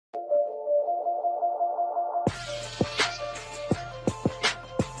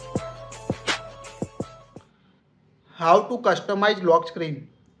How to customize lock screen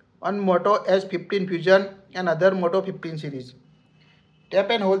on Moto Edge 15 Fusion and other Moto 15 series.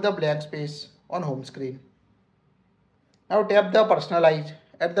 Tap and hold the blank space on home screen. Now tap the personalize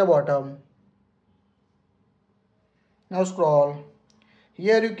at the bottom. Now scroll.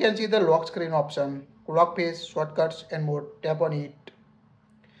 Here you can see the lock screen option, clock face, shortcuts and more. Tap on it.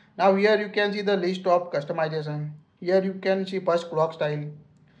 Now here you can see the list of customization. Here you can see first clock style.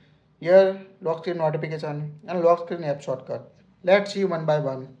 Here lock screen notification and lock screen app shortcut. Let's see one by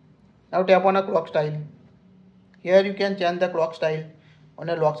one. Now tap on a clock style. Here you can change the clock style on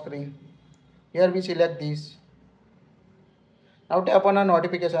a lock screen. Here we select this. Now tap on a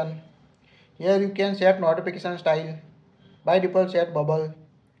notification. Here you can set notification style. By default set bubble.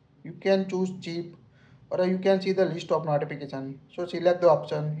 You can choose cheap or you can see the list of notification. So select the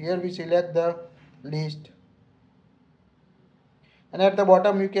option. Here we select the list. And at the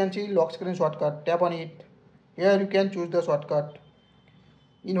bottom you can see lock screen shortcut. Tap on it. Here you can choose the shortcut.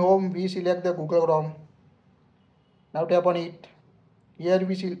 In home we select the Google Chrome. Now tap on it. Here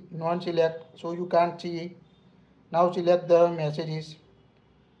we non-select so you can't see. Now select the messages.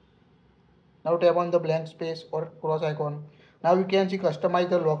 Now tap on the blank space or cross icon. Now you can see customize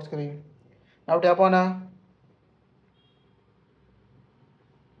the lock screen. Now tap on a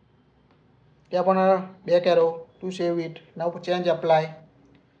back arrow to save it. Now change apply.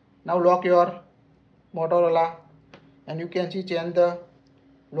 Now lock your Motorola and you can see change the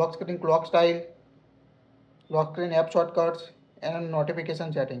lock screen clock style, lock screen app shortcuts and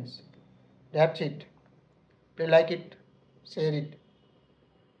notification settings. That's it. Please like it, share it.